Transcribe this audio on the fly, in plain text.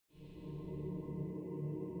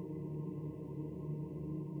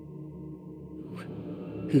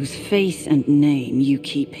whose face and name you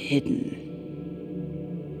keep hidden.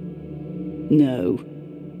 No,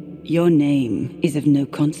 your name is of no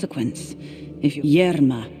consequence if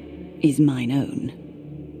YERMA is mine own.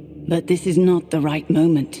 But this is not the right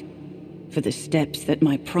moment, for the steps that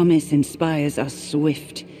my promise inspires are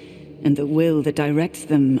swift, and the will that directs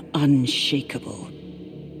them unshakable.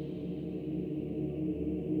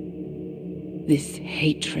 This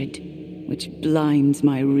hatred, which blinds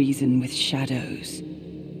my reason with shadows.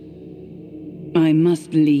 I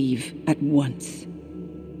must leave at once.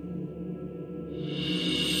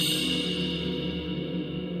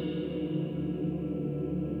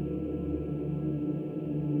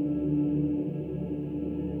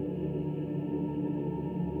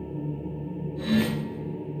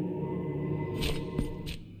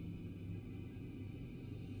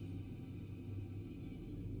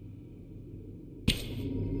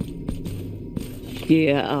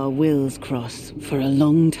 Here our wills cross for a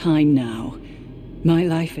long time now. My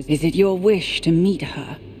life is it your wish to meet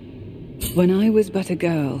her? When I was but a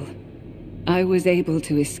girl, I was able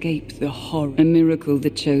to escape the horror. A miracle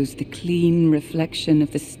that chose the clean reflection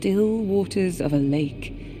of the still waters of a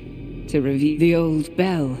lake to reveal the old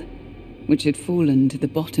bell, which had fallen to the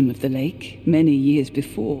bottom of the lake many years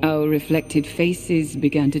before. Our reflected faces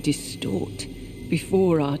began to distort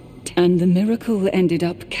before our and the miracle ended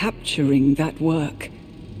up capturing that work,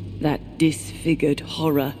 that disfigured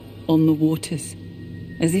horror on the waters.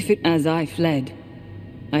 As I fled,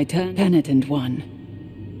 I turned penitent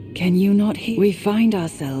one. Can you not hear? We find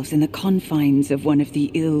ourselves in the confines of one of the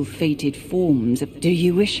ill-fated forms of... Do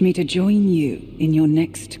you wish me to join you in your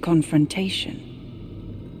next confrontation?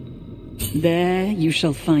 There you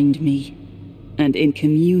shall find me, and in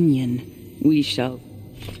communion we shall...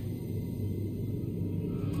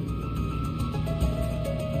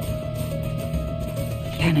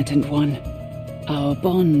 Penitent one, our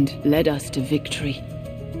bond led us to victory,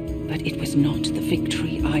 but it was not the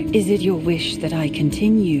victory Is it your wish that I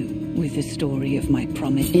continue with the story of my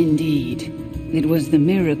promise? Indeed, it was the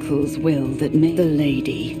miracle's will that made the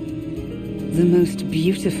lady, the most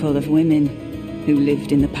beautiful of women, who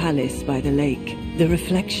lived in the palace by the lake. The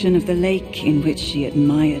reflection of the lake in which she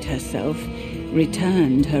admired herself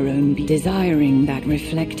returned her own beauty, desiring that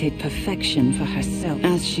reflected perfection for herself.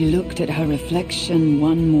 As she looked at her reflection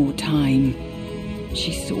one more time,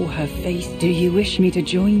 she saw her face. Do you wish me to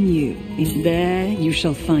join you? There you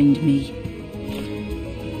shall find me.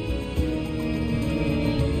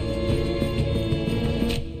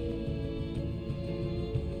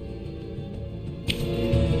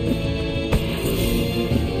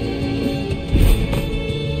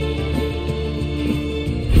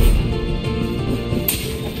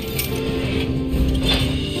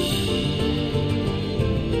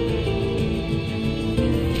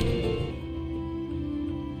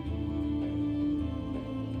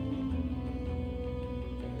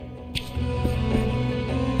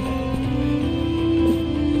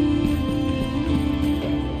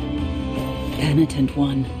 Penitent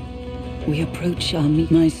one, we approach our meet.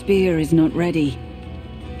 My spear is not ready.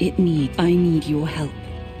 I need your help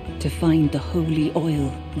to find the holy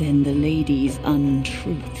oil. Then the lady's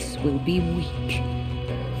untruths will be weak.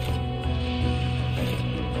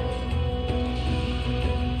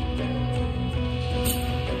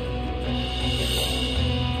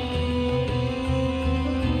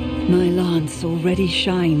 My lance already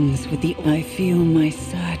shines with the... I feel my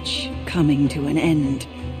search coming to an end.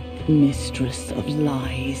 Mistress of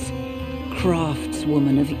lies,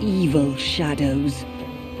 craftswoman of evil shadows,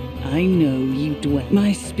 I know you dwell.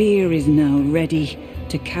 My spear is now ready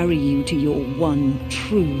to carry you to your one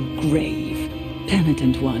true grave.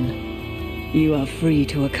 Penitent one, you are free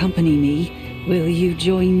to accompany me. Will you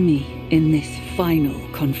join me in this final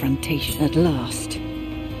confrontation? At last,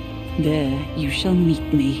 there you shall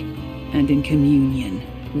meet me, and in communion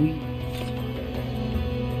we...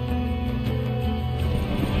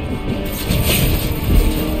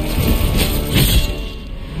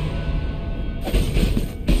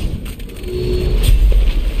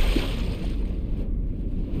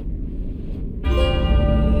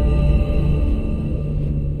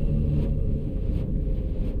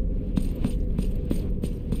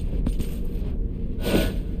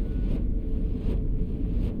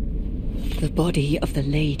 The body of the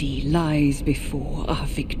lady lies before our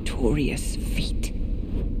victorious feet.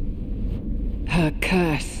 Her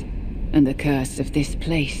curse and the curse of this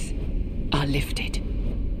place are lifted.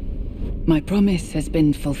 My promise has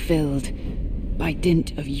been fulfilled by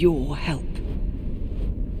dint of your help.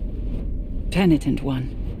 Penitent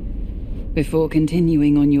one, before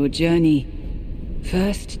continuing on your journey,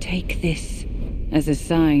 first take this as a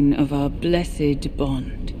sign of our blessed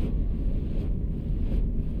bond.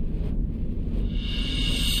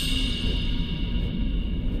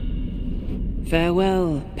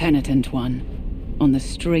 Farewell, penitent one, on the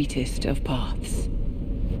straightest of paths.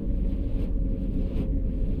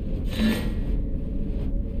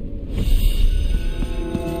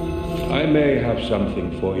 I may have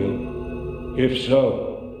something for you. If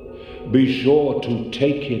so, be sure to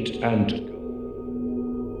take it and go.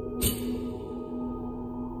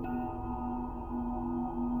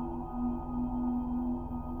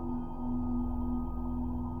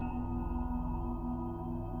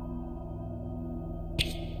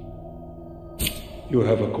 You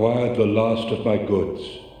have acquired the last of my goods.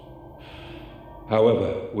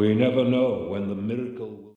 However, we never know when the miracle